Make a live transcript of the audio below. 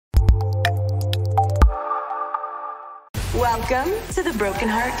Welcome to the Broken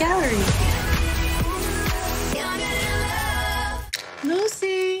Heart Gallery.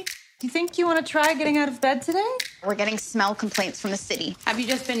 Lucy, do you think you want to try getting out of bed today? We're getting smell complaints from the city. Have you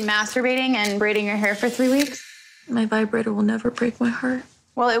just been masturbating and braiding your hair for 3 weeks? My vibrator will never break my heart.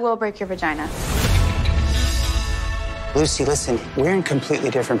 Well, it will break your vagina. Lucy, listen, we're in completely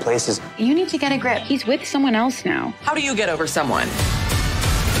different places. You need to get a grip. He's with someone else now. How do you get over someone?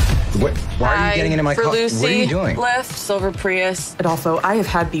 What? Why are you getting into my car? Lucy, what are you doing? Lift, silver Prius. Adolfo, I have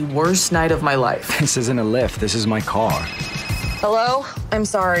had the worst night of my life. This isn't a lift. This is my car. Hello? I'm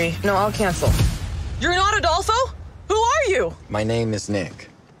sorry. No, I'll cancel. You're not Adolfo? Who are you? My name is Nick.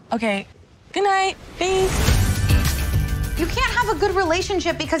 Okay. Good night. Thanks. You can't have a good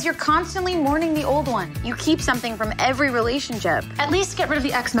relationship because you're constantly mourning the old one. You keep something from every relationship. At least get rid of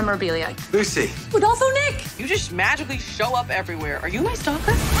the ex-memorabilia. Lucy. Adolfo, Nick! You just magically show up everywhere. Are you my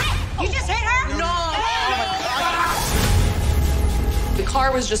stalker? You just hit her? No! The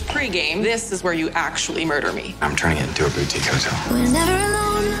car was just pregame. This is where you actually murder me. I'm turning it into a boutique hotel. We're never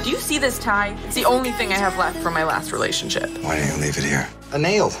alone. Do you see this tie? It's the only thing I have left from my last relationship. Why don't you leave it here? A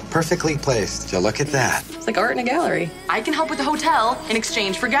nail, perfectly placed. Yeah, look at that. It's like art in a gallery. I can help with the hotel in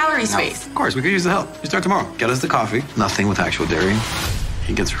exchange for gallery space. Of course, we could use the help. You start tomorrow. Get us the coffee. Nothing with actual dairy.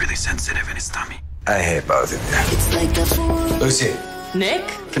 He gets really sensitive in his tummy. I hate both of you. It's like the fool. Lucy, Nick?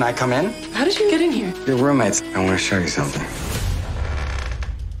 can I come in? How did you get in here? Your roommates. I want to show you something.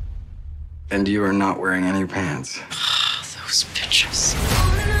 And you are not wearing any pants. Those bitches.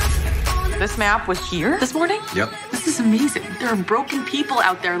 This map was here this morning? Yep. This is amazing. There are broken people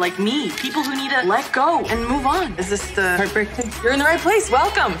out there like me. People who need to let go and move on. Is this the heartbreak thing? You're in the right place.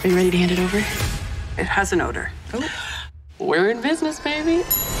 Welcome. Are you ready to hand it over? It has an odor. Oh. We're in business, baby.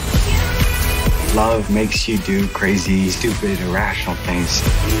 Love makes you do crazy, stupid, irrational things.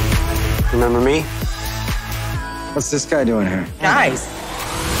 Remember me? What's this guy doing here? Guys.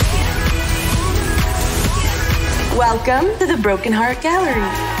 Welcome to the Broken Heart Gallery.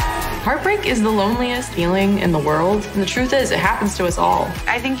 Heartbreak is the loneliest feeling in the world. And the truth is, it happens to us all.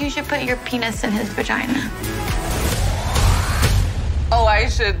 I think you should put your penis in his vagina. Oh, I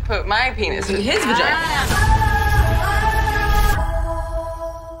should put my penis in his vagina.